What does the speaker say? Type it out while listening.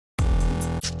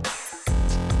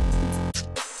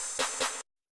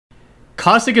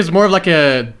Caustic is more of like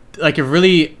a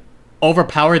really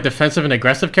overpowered defensive and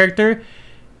aggressive character.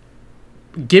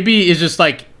 Gibby is just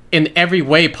like in every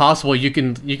way possible. You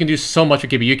can do so much with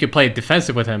Gibby. You can play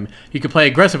defensive with him. You can play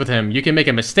aggressive with him. You can make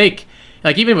a mistake.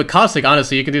 Like even with Caustic,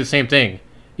 honestly, you can do the same thing.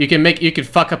 You can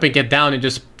fuck up and get down and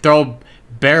just throw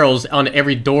barrels on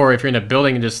every door if you're in a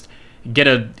building and just get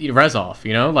a res off,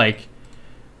 you know? Like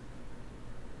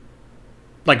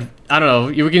I don't know,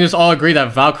 we can just all agree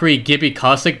that Valkyrie, Gibby,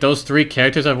 Caustic, those three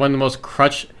characters are one of the most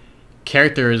crutch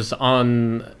characters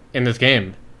in this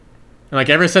game. And like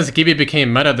ever since Gibby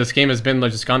became meta, this game has been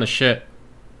like just gone to shit.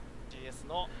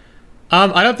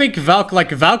 I don't think Valk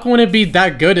wouldn't be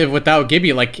that good without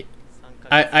Gibby. Like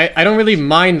I don't really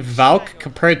mind Valk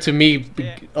compared to me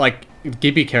like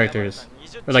Gibby characters.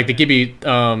 Or like the Gibby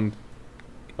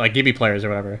like Gibby players or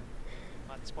whatever.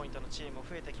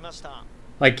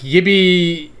 Like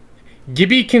Gibby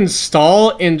can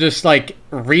stall and just like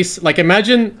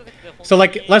imagine. So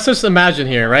like let's just imagine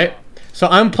here, right? So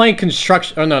I'm playing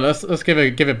construction. Oh no, let's give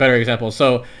a better example.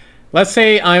 So let's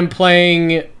say I'm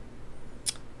playing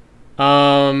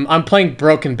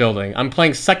broken building. I'm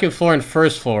playing second floor and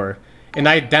first floor, and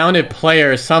I downed a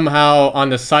player somehow on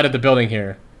the side of the building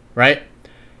here, right?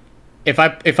 If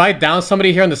I down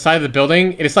somebody here on the side of the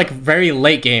building, it's like very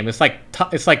late game. It's like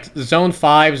zone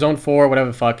 5, zone 4,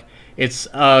 whatever the fuck. It's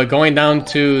going down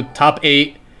to top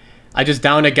 8. I just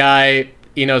downed a guy.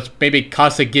 You know, it's maybe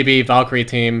Caustic, Gibby, Valkyrie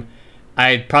team.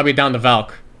 I'd probably down the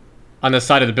Valk on the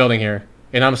side of the building here,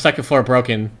 and I'm second floor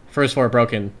broken, first floor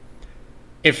broken.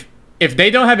 If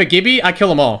they don't have a Gibby, I kill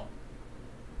them all.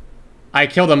 I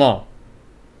kill them all,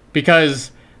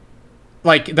 because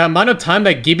like the amount of time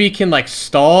that Gibby can like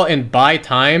stall and buy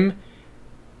time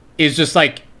is just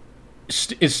like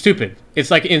it's stupid. It's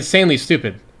like insanely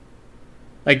stupid.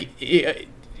 Like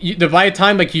the buy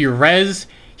time, like you res,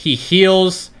 he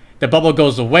heals, the bubble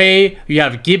goes away. You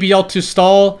have Gibby ult to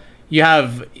stall. You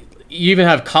even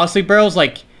have Caustic barrels.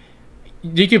 Like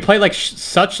you can play like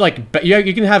such like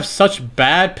you can have such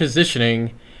bad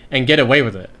positioning and get away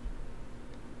with it.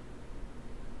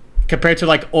 Compared to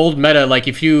like old meta, like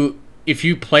if you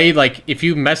played like if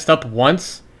you messed up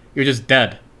once, you're just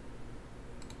dead.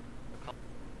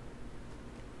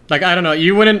 Like I don't know,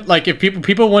 you wouldn't like if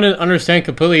people wouldn't understand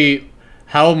completely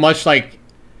how much like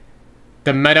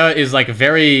the meta is like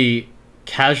very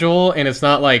casual, and it's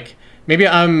not like maybe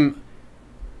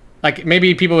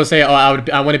people would say, oh,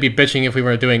 I wouldn't be bitching if we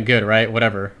were doing good, right?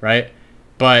 Whatever, right?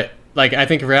 But like I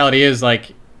think reality is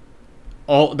like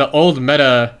the old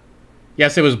meta,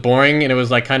 yes, it was boring and it was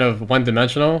like kind of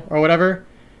one-dimensional or whatever,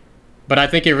 but I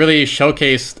think it really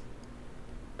showcased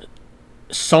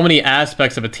so many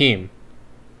aspects of a team.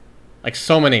 Like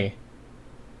so many.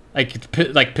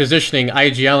 Like positioning,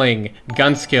 IGLing,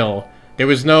 gun skill. There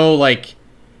was no like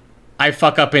I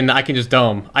fuck up and I can just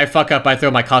dome. I fuck up, I throw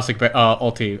my Caustic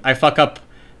ulti. I fuck up,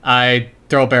 I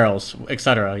throw barrels,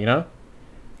 etc. You know?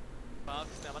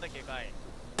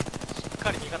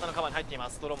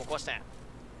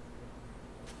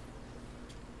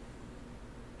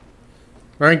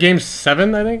 We're in game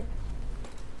 7, I think?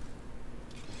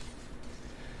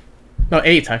 No,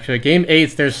 8 actually. Game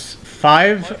 8, there's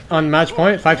 5 on match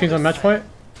point. 5 teams on match point.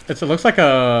 It looks like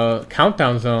a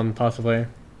countdown zone, possibly.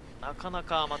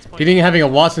 Do you think having a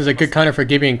Watson is a good counter for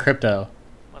Gibby and Crypto?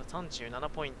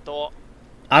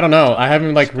 I don't know. I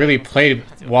haven't like really played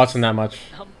Watson that much.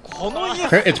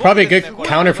 It's probably a good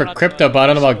counter for Crypto, but I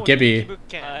don't know about Gibby.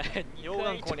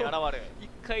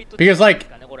 Because like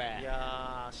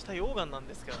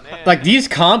these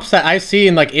comps that I see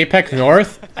in like APAC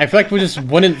North, I feel like we just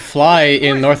wouldn't fly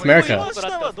in North America.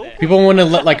 People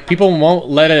won't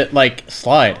let it like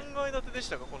slide.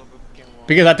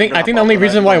 Because I think the only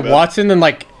reason why Watson and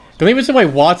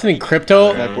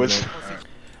Crypto, I think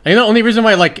the only reason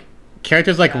why like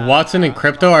characters like Watson and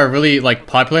Crypto are really like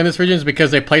popular in this region is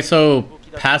because they play so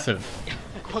passive.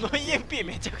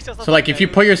 So like if you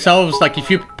put yourselves like if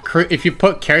you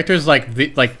put characters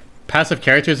like passive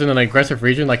characters in an aggressive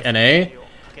region like NA,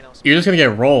 you're just gonna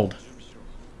get rolled.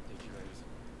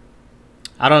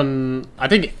 I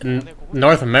think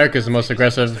North America is the most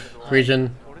aggressive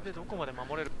region.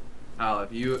 Al,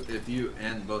 if you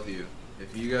and both of you,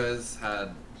 if you guys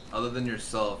had, other than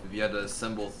yourself, if you had to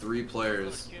assemble 3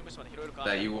 players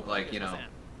that you like, you know,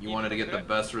 you wanted to get the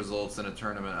best results in a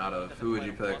tournament out of, who would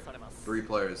you pick? 3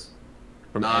 players.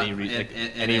 From any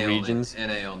regions?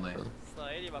 NA only.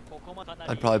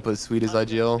 I'd probably put Sweet as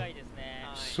IGL.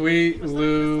 Sweet,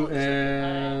 Lou,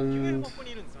 and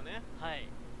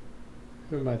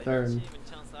who's my third?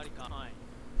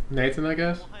 Nathan, I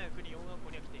guess.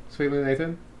 Sweet Lou,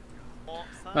 Nathan.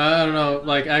 I don't know.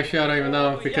 Like, actually, I don't even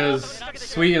know because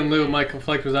Sweet and Lou might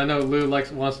conflict because I know Lou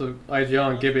wants to IGL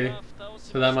on Gibby,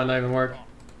 so that might not even work.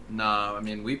 Nah, I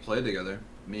mean we played together,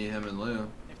 me, him, and Lou.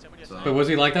 So. But was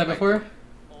he like that before?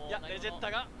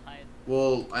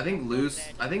 Well, I think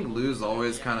Lou's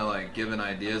always kind of like giving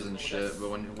ideas and shit.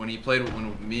 But when he played,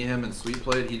 when me, him, and Sweet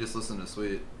played, he just listened to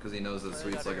Sweet because he knows that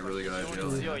Sweet's like a really good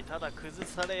idea.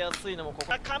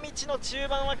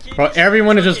 Bro,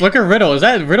 everyone is just look at Riddle. Is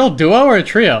that Riddle duo or a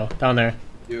trio down there?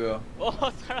 Duo.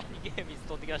 Oh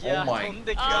my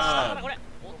god.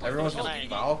 Everyone's just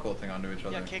balcony onto each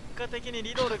other.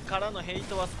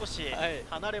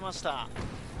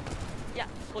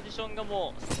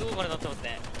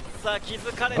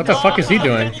 What the fuck is he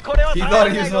doing? He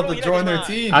thought he was about to join their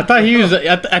team. I thought he was.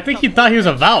 I think he thought he was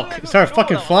a Valk. He started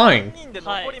fucking flying. That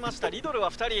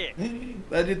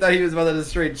dude thought he was about to just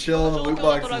straight chill in the loot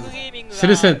boxes.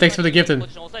 Citizen, thanks for the gifting.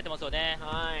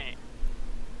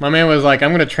 My man was like, I'm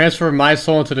gonna transfer my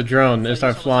soul into the drone and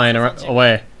start flying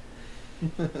away.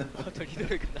 It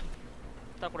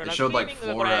showed like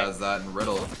Flora as that in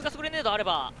Riddle.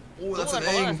 Oh, that's an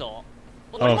egg.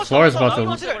 Oh, Flora's about to.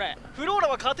 No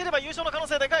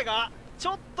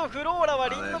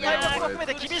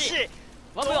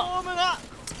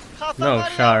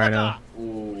shot right now.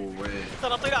 Oh, wait.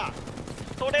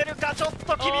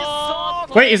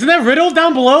 Wait, isn't that Riddle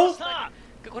down below?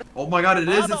 Oh my god, it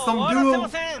is. It's some duo.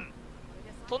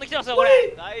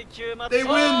 They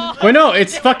win. Wait, no,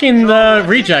 it's fucking the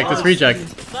reject. It's reject.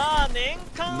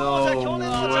 No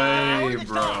way,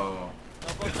 bro.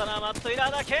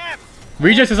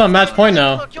 Reject is on match point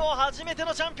now. It's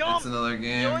another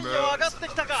game, bro. It's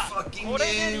fucking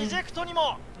game.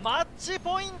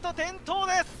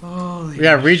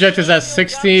 Yeah, Reject is at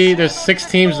 60. There's 6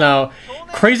 teams now.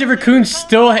 Crazy Raccoon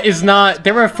still is not.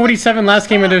 They were at 47 last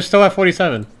game and they're still at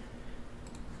 47.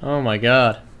 Oh my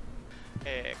god.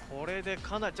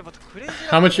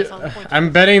 How much?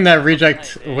 I'm betting that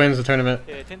Reject wins the tournament.